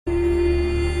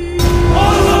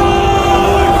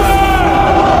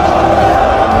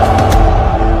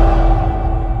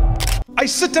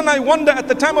sit and I wonder, at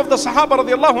the time of the Sahaba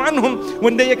radiallahu anhum,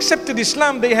 when they accepted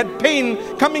Islam, they had pain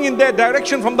coming in their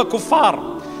direction from the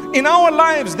kuffar. In our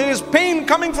lives, there is pain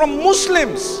coming from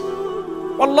Muslims.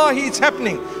 Wallahi, it's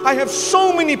happening. I have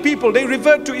so many people, they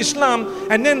revert to Islam,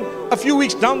 and then a few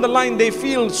weeks down the line, they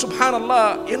feel,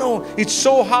 subhanallah, you know, it's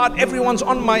so hard. Everyone's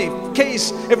on my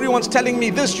case. Everyone's telling me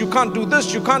this, you can't do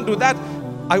this, you can't do that.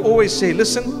 I always say,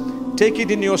 listen, take it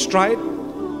in your stride.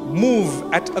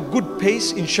 Move at a good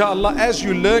pace, inshallah. As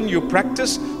you learn, you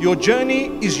practice. Your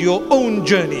journey is your own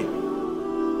journey.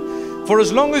 For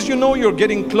as long as you know you're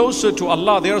getting closer to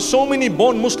Allah, there are so many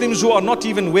born Muslims who are not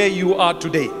even where you are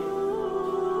today.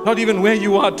 Not even where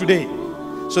you are today.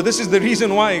 So this is the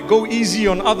reason why, go easy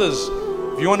on others.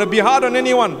 If you want to be hard on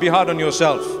anyone, be hard on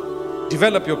yourself.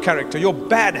 Develop your character, your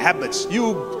bad habits.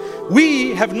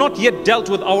 We have not yet dealt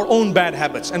with our own bad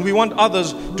habits, and we want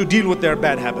others to deal with their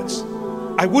bad habits.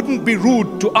 I wouldn't be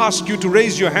rude to ask you to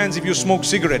raise your hands if you smoke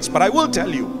cigarettes, but I will tell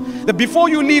you that before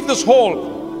you leave this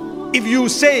hall, if you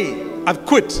say, I've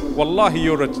quit, wallahi,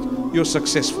 you're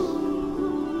successful.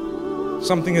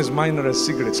 Something as minor as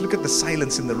cigarettes. Look at the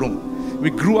silence in the room. We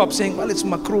grew up saying, well, it's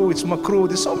makruh, it's makruh.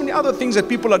 There's so many other things that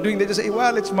people are doing. They just say,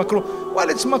 well, it's makruh. Well,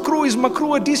 it's makruh. Is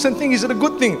makruh a decent thing? Is it a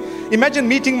good thing? Imagine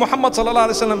meeting Muhammad sallallahu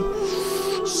alaihi wasallam.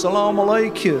 Assalamu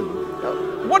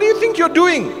alaikum. What do you think you're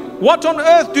doing? What on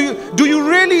earth do you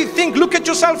really think? Look at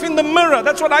yourself in the mirror.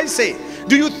 That's what I say.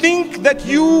 Do you think that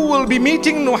you will be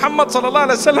meeting Muhammad sallallahu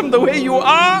alaihi wasallam the way you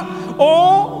are,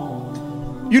 or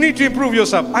you need to improve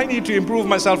yourself? I need to improve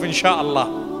myself,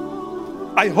 insha'Allah.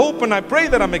 I hope and I pray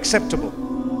that I'm acceptable.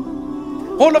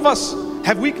 All of us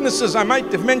have weaknesses. I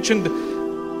might have mentioned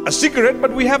a cigarette,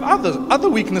 but we have other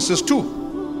weaknesses too.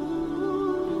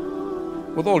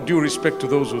 With all due respect to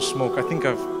those who smoke, I think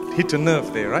I've hit a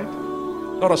nerve there, right?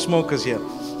 A lot of smokers here.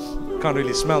 Can't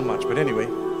really smell much, but anyway.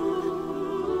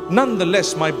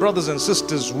 Nonetheless, my brothers and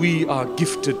sisters, we are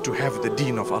gifted to have the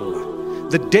deen of Allah.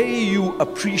 The day you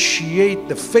appreciate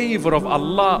the favor of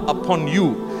Allah upon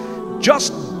you,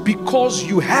 just because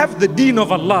you have the deen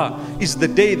of Allah, is the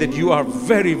day that you are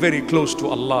very, very close to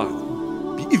Allah.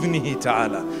 Bi-idhnihi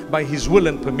ta'ala, by His will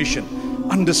and permission.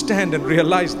 Understand and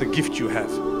realize the gift you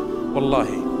have.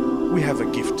 Wallahi, we have a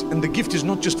gift. And the gift is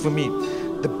not just for me.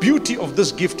 The beauty of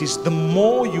this gift is the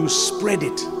more you spread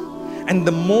it and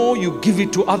the more you give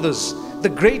it to others, the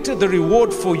greater the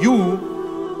reward for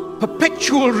you.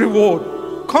 Perpetual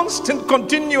reward. Constant,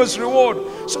 continuous reward.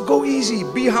 So go easy,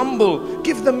 be humble,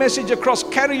 give the message across,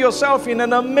 carry yourself in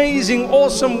an amazing,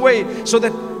 awesome way so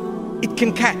that it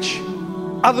can catch.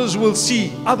 Others will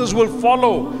see, others will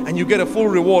follow, and you get a full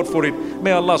reward for it.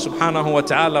 May Allah subhanahu wa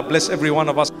ta'ala bless every one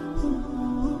of us.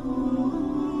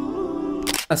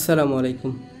 Assalamu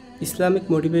alaikum. Islamic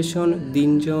Motivation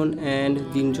Dinjon and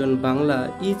Dinjon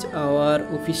Bangla is our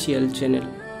official channel.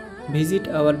 Visit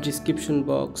our description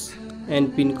box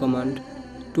and pin command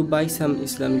to buy some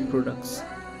Islamic products.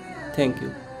 Thank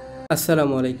you.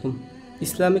 Assalamu alaikum.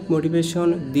 Islamic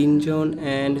Motivation Dinjon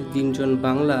and Dinjon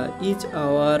Bangla is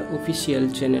our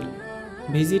official channel.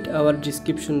 Visit our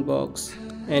description box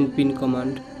and pin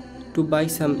command to buy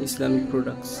some Islamic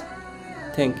products.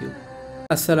 Thank you.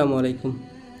 Assalamu alaikum.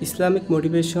 Islamic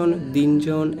Motivation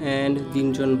Dinjon and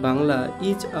Dinjon Bangla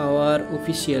is our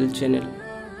official channel.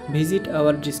 Visit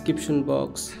our description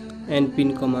box and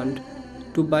pin command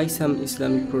to buy some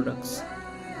Islamic products.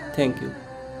 Thank you.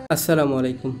 Assalamu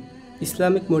alaikum.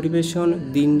 Islamic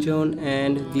Motivation Dinjon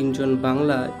and Dinjon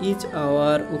Bangla is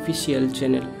our official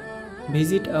channel.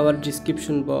 Visit our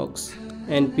description box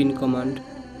and pin command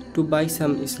to buy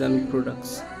some Islamic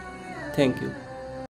products. Thank you.